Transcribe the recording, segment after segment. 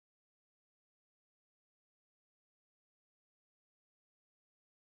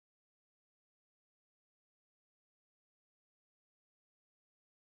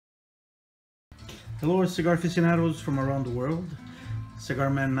Hello cigar aficionados from around the world.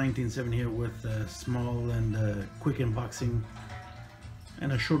 Cigar Man 1970 here with a small and quick unboxing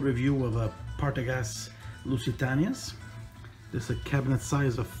and a short review of a PARTAGAS Lusitanias. This is a cabinet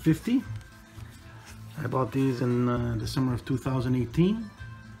size of 50. I bought these in the summer of 2018,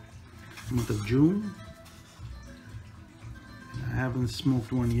 month of June. I haven't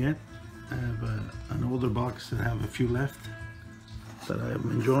smoked one yet. I have an older box that I have a few left that I'm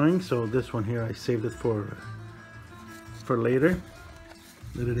enjoying, so this one here I saved it for later.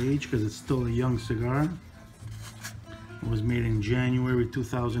 Let it age because it's still a young cigar. It was made in January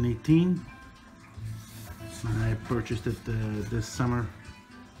 2018 and I purchased it this summer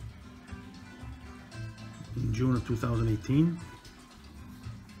in June of 2018.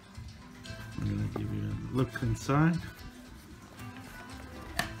 I'm going to give you a look inside.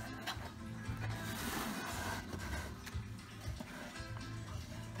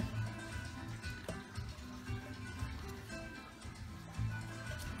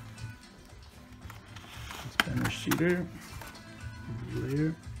 Spanish cedar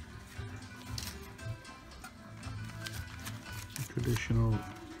layer, some traditional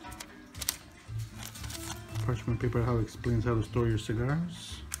parchment paper how it explains how to store your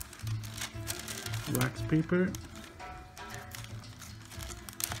cigars, wax paper,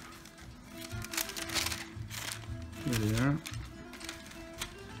 here they are,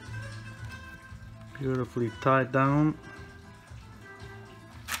 beautifully tied down.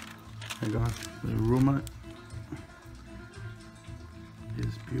 I got the aroma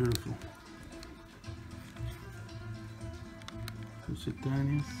is beautiful.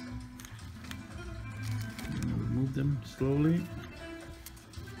 Lusitanias. I'm going to remove them slowly.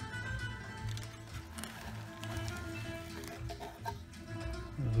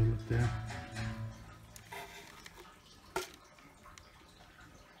 Have a look there.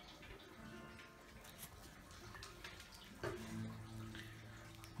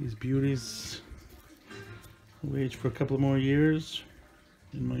 These beauties will age for a couple more years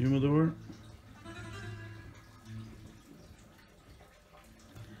in my humidor.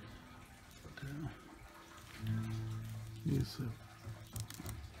 These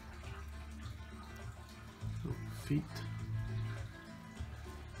little feet.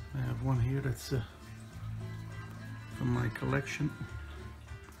 I have one here that's from my collection.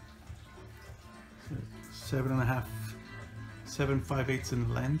 It's 7 5/8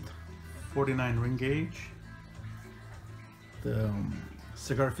 in length, 49 ring gauge. The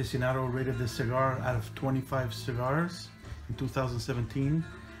Cigar Aficionado rated this cigar out of 25 cigars in 2017,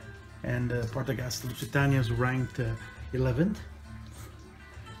 and PARTAGAS Lusitanias ranked 11th.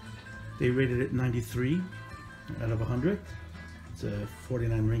 They rated it 93 out of 100. It's a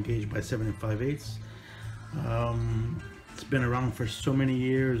 49 ring gauge by 7 5/8. It's been around for so many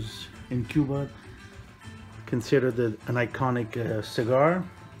years in Cuba, considered an iconic cigar.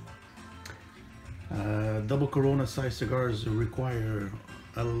 Double Corona size cigars require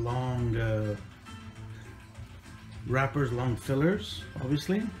a long wrappers, long fillers,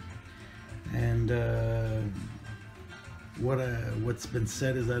 obviously. And what's been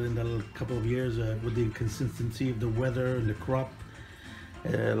said is that in the couple of years, with the consistency of the weather and the crop,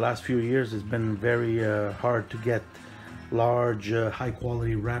 last few years it's been very hard to get large, high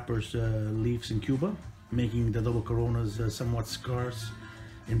quality wrappers leaves in Cuba, making the Double Coronas somewhat scarce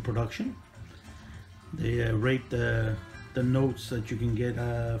in production. They rate the notes that you can get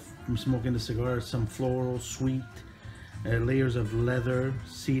from smoking the cigar: some floral, sweet, layers of leather,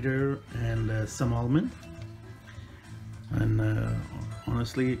 cedar, and some almond. And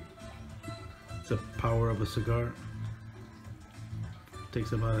honestly, it's the power of a cigar. It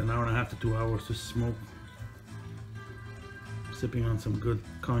takes about an hour and a half to 2 hours to smoke, sipping on some good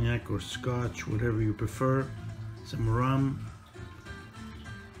cognac or scotch, whatever you prefer, some rum,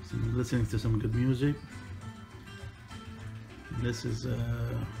 listening to some good music. This is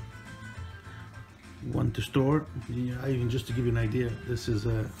one to store. Even just to give you an idea, this is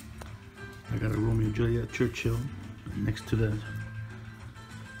I got a Romeo and Juliet Churchill next to the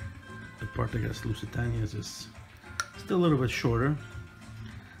PARTAGAS Lusitanias. Is still a little bit shorter,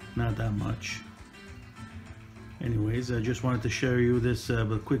 not that much. Anyways, I just wanted to share you this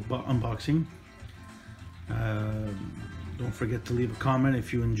quick unboxing. Don't forget to leave a comment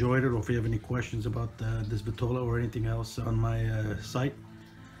if you enjoyed it, or if you have any questions about this Vitola or anything else on my site.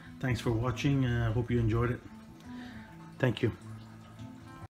 Thanks for watching. I hope you enjoyed it. Thank you.